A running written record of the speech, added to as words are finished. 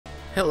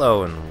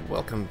Hello and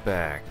welcome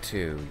back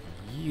to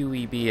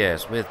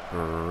UEBS with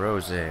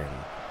Brozen.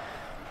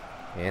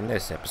 In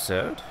this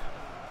episode,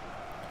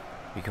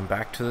 we come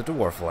back to the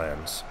Dwarf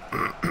lands,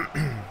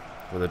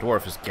 where the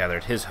dwarf has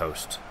gathered his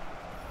host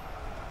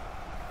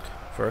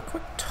for a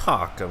quick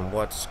talk on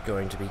what's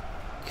going to be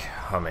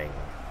coming.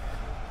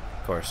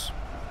 Of course,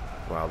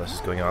 while this is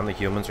going on, the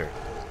humans are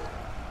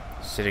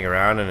sitting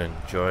around and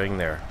enjoying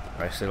their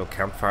nice little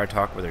campfire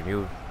talk with their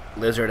new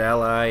lizard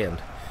ally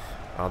and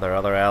all their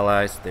other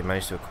allies they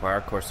managed to acquire.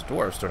 Of course, the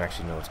dwarves don't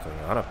actually know what's going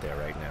on up there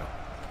right now.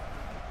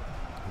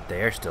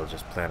 They're still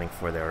just planning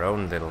for their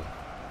own little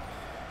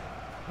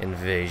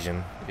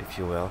invasion, if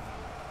you will.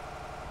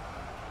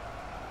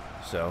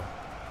 So,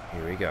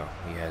 here we go.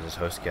 He has his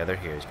host gathered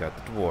here. He's got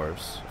the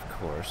dwarves, of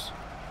course.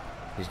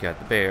 He's got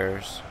the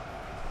bears.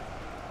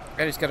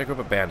 And he's got a group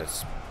of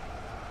bandits.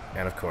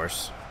 And, of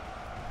course,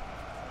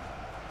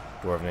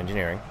 dwarven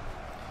engineering.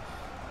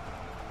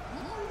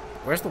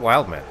 Where's the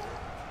wild men?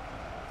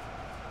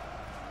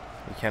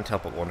 You can't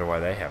help but wonder why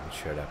they haven't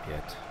showed up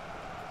yet.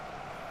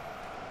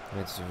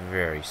 It's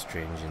very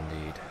strange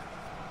indeed.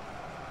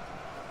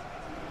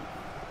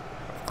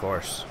 Of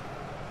course.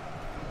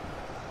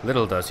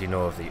 Little does he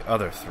know of the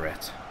other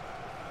threat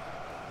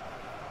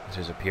that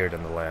has appeared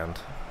in the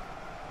land.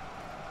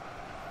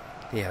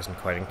 He hasn't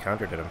quite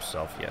encountered it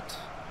himself yet.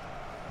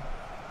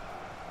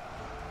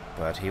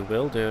 But he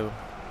will do.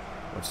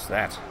 What's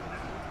that?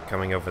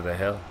 Coming over the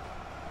hill?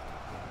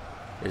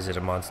 Is it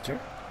a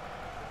monster?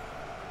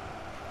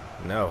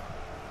 No,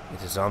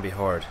 it's a zombie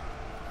horde.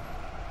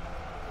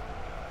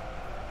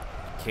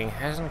 The king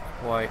hasn't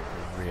quite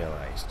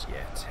realized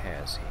yet,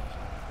 has he?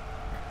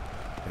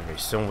 But very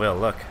soon will.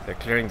 Look, they're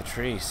clearing the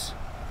trees.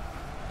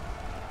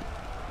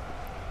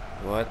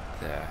 What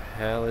the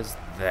hell is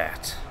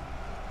that?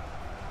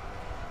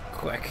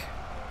 Quick,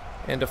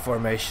 into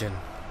formation.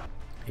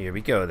 Here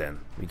we go then.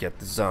 We get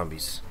the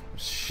zombies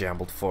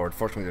shambled forward.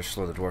 Fortunately, they're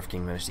slow. The dwarf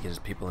king managed to get his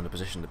people into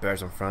position. The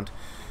bears in front.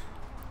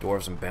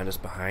 Dwarves and bandits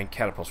behind,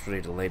 catapults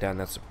ready to lay down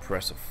that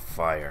suppressive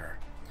fire.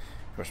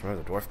 Of course,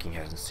 remember, the Dwarf King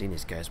hasn't seen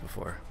these guys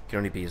before. Can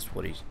only be as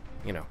what he's,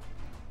 you know,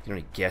 can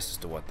only guess as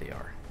to what they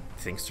are.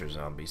 He thinks they're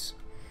zombies.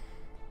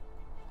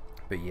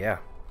 But yeah,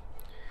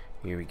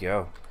 here we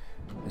go.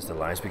 As the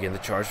lines begin to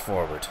charge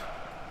forward.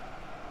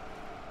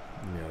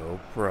 No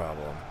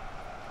problem.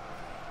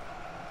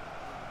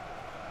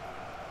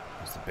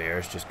 As the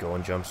bears just go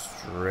and jump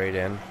straight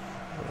in.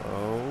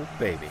 Oh,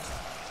 baby.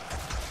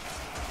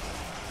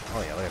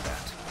 Oh yeah, look at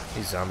that.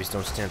 These zombies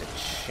don't stand a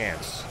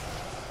chance.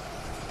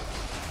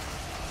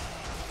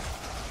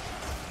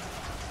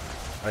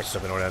 I just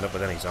hope I don't end up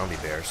with any zombie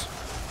bears.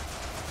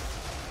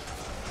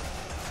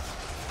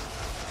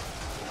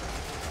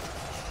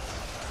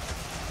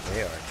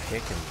 They are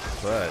kicking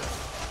butt.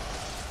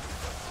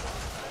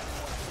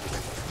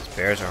 These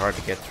bears are hard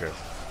to get through.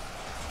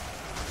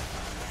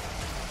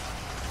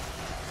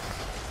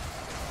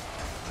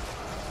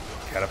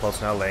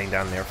 Catapults now laying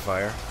down their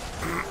fire.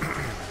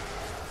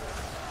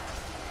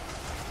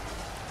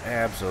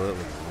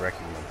 Absolutely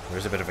wrecking them.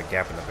 There's a bit of a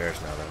gap in the bears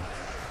now, though.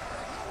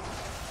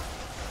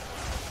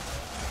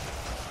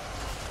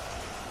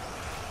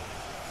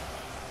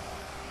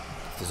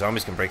 If the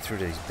zombies can break through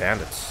to these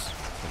bandits,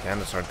 the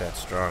bandits aren't that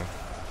strong.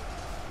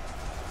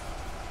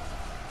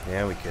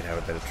 Yeah, we could have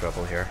a bit of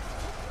trouble here.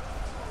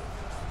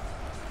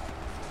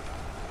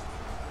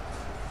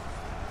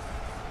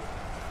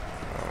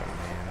 Oh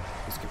man,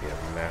 this could be a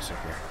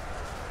massacre.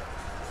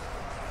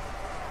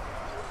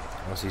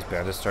 Once these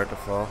bandits start to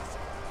fall.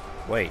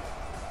 Wait.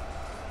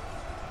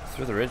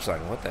 Through the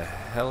ridgeline, what the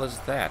hell is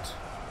that?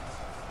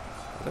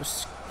 Are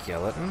those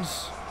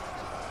skeletons?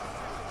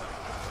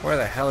 Where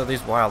the hell are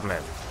these wild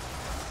men?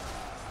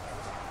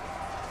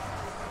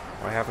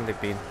 Why haven't they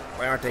been?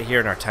 Why aren't they here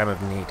in our time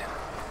of need?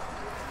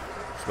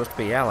 We're supposed to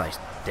be allies,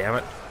 damn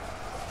it.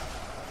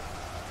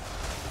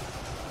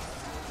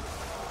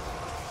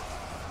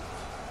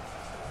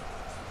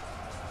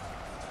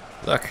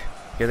 Look,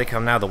 here they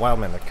come now, the wild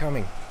men, they're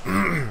coming.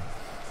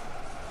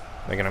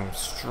 They're gonna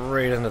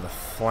straight into the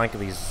flank of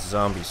these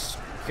zombie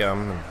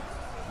scum and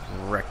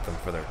wreck them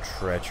for their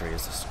treachery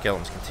as the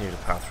skeletons continue to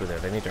pile through there.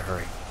 They need to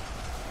hurry.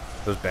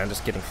 Those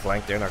bandits getting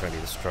flanked, they're not gonna be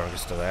the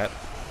strongest of that.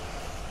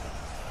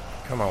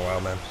 Come on,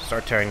 wild men.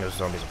 Start tearing those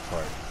zombies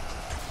apart.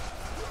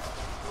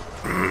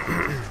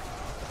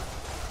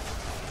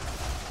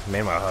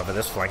 Meanwhile, however,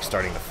 this flank's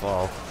starting to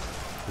fall.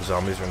 The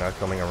zombies are now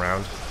coming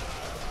around.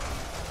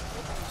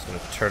 It's gonna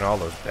turn all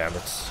those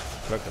bandits.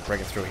 Look, they're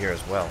breaking through here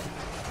as well.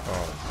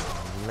 Oh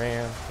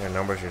man, their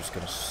numbers are just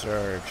gonna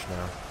surge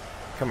now.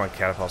 Come on,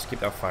 catapults,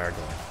 keep that fire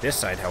going. This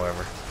side,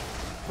 however,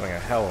 going a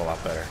hell of a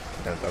lot better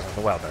than it does with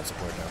the wild man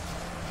support now.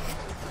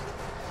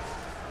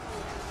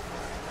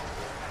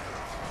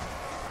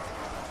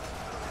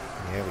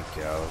 Here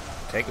we go.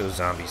 Take those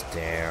zombies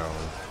down.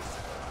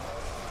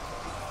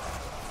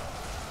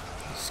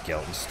 These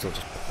skeletons still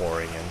just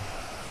pouring in.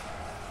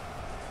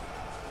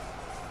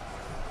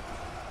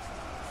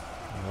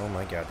 Oh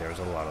my god, there's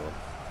a lot of them.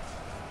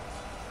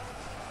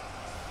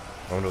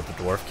 I wonder what the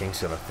Dwarf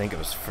King's gonna think of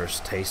his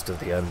first taste of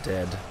the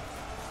undead.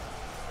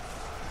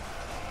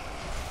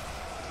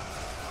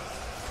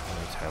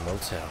 Time will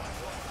tell.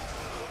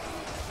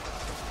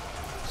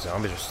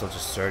 Zombies are still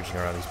just surging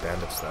around these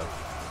bandits, though.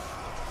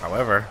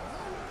 However,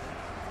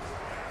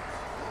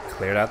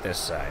 cleared out this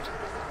side.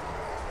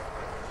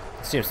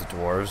 It seems the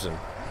dwarves and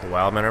the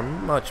wild men are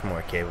much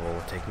more capable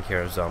of taking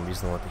care of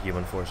zombies than what the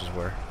human forces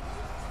were.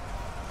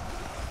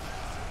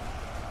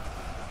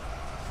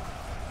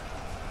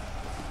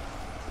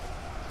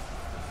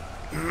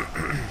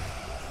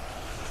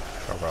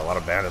 However, a lot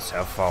of bandits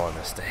have fallen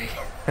this day.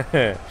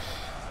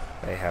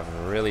 They have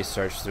really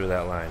searched through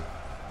that line.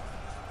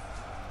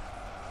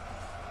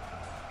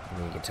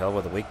 And you can tell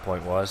where the weak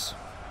point was.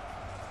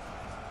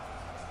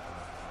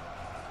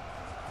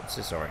 What's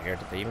this over here?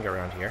 Did they even get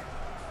around here?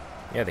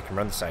 Yeah, they can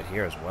run the side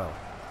here as well.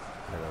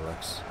 There it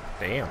looks.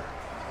 Damn.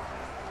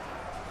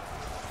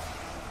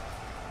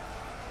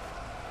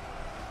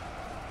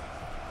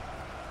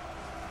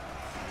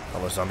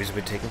 All those zombies have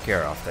been taken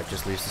care of. That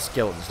just leaves the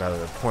skeletons now that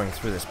they're pouring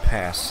through this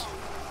pass.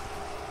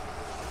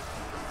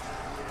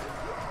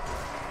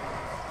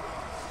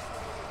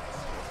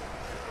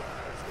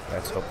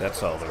 Let's hope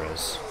that's all there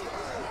is.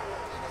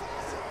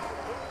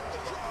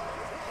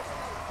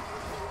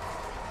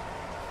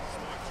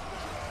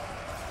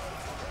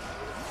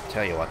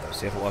 Tell you what though,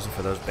 see if it wasn't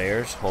for those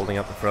bears holding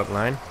up the front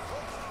line,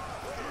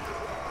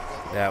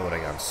 that would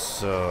have gone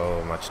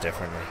so much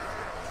differently.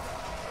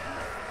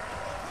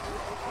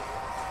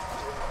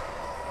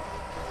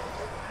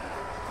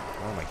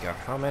 Oh my god,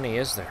 how many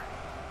is there?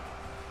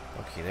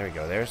 Okay, there we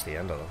go, there's the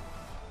end of them.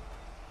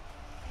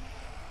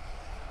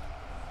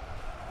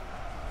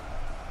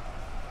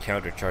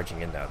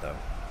 Counter-charging in now though.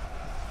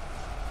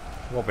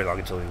 Won't be long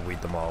until we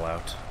weed them all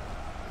out.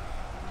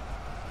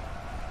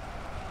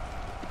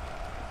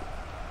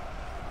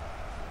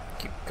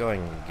 Keep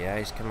going,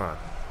 guys, come on.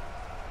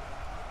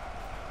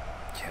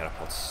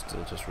 Catapult's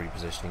still just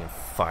repositioning and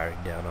firing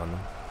down on them.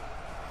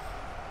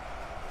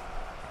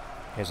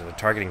 Yeah, so they're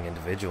targeting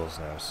individuals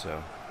now,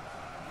 so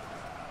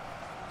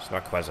it's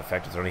not quite as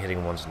effective. They're only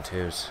hitting ones and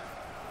twos.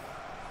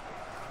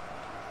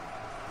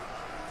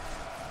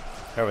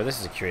 However, this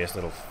is a curious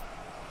little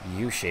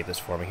U shape that's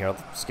forming here. All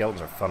the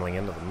skeletons are funneling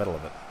into the middle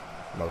of it,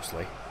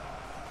 mostly.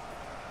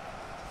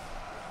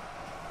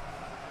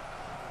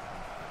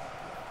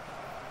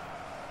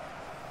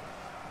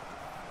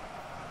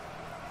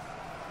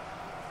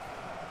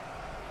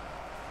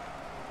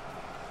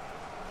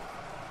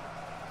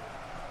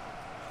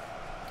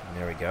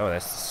 There we go,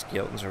 that's the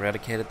skeletons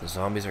eradicated, the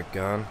zombies are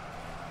gone.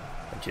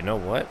 But you know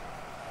what?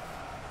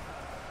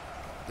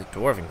 The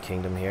Dwarven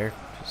Kingdom here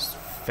has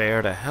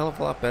fared a hell of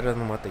a lot better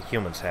than what the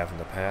humans have in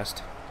the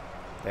past.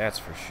 That's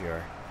for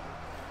sure.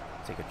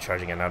 I think we're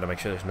charging it now to make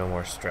sure there's no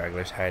more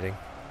stragglers hiding.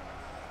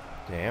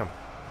 Damn.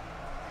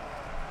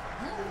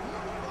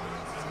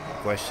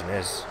 The question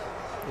is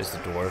the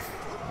Dwarf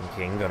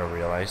King gonna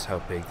realize how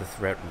big the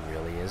threat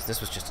really is? This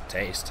was just a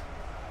taste.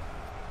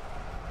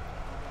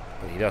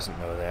 But he doesn't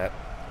know that.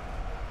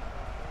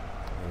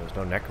 There's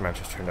no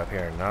necromancers turned up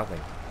here or nothing.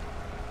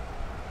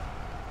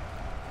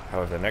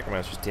 However, the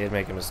necromancers did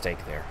make a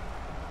mistake there.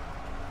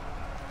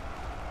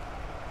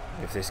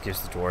 If this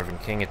gives the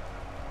Dwarven King, if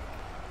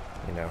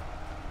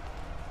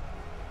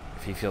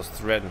he feels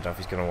threatened enough,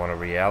 he's going to want to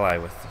re-ally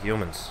with the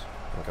humans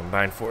and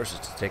combine forces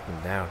to take them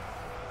down.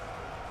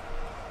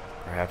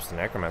 Perhaps the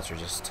necromancer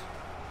just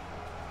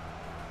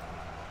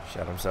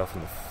shot himself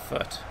in the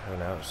foot. Who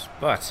knows?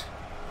 But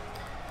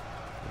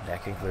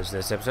that concludes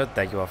this episode.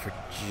 Thank you all for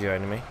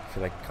joining me. If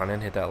you like the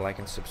content, hit that like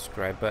and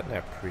subscribe button. I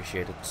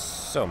appreciate it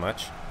so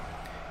much.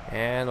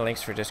 And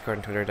links for Discord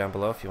and Twitter down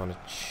below if you want to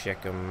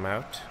check them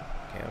out.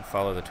 And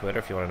follow the Twitter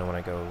if you want to know when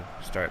I go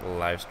start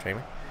live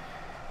streaming.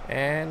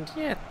 And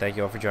yeah, thank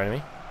you all for joining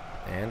me.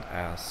 And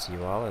I'll see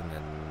you all in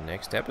the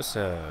next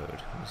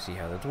episode. We'll see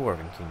how the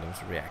Dwarven Kingdoms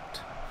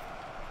react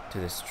to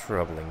this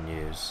troubling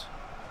news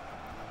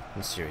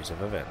and series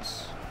of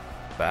events.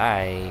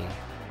 Bye.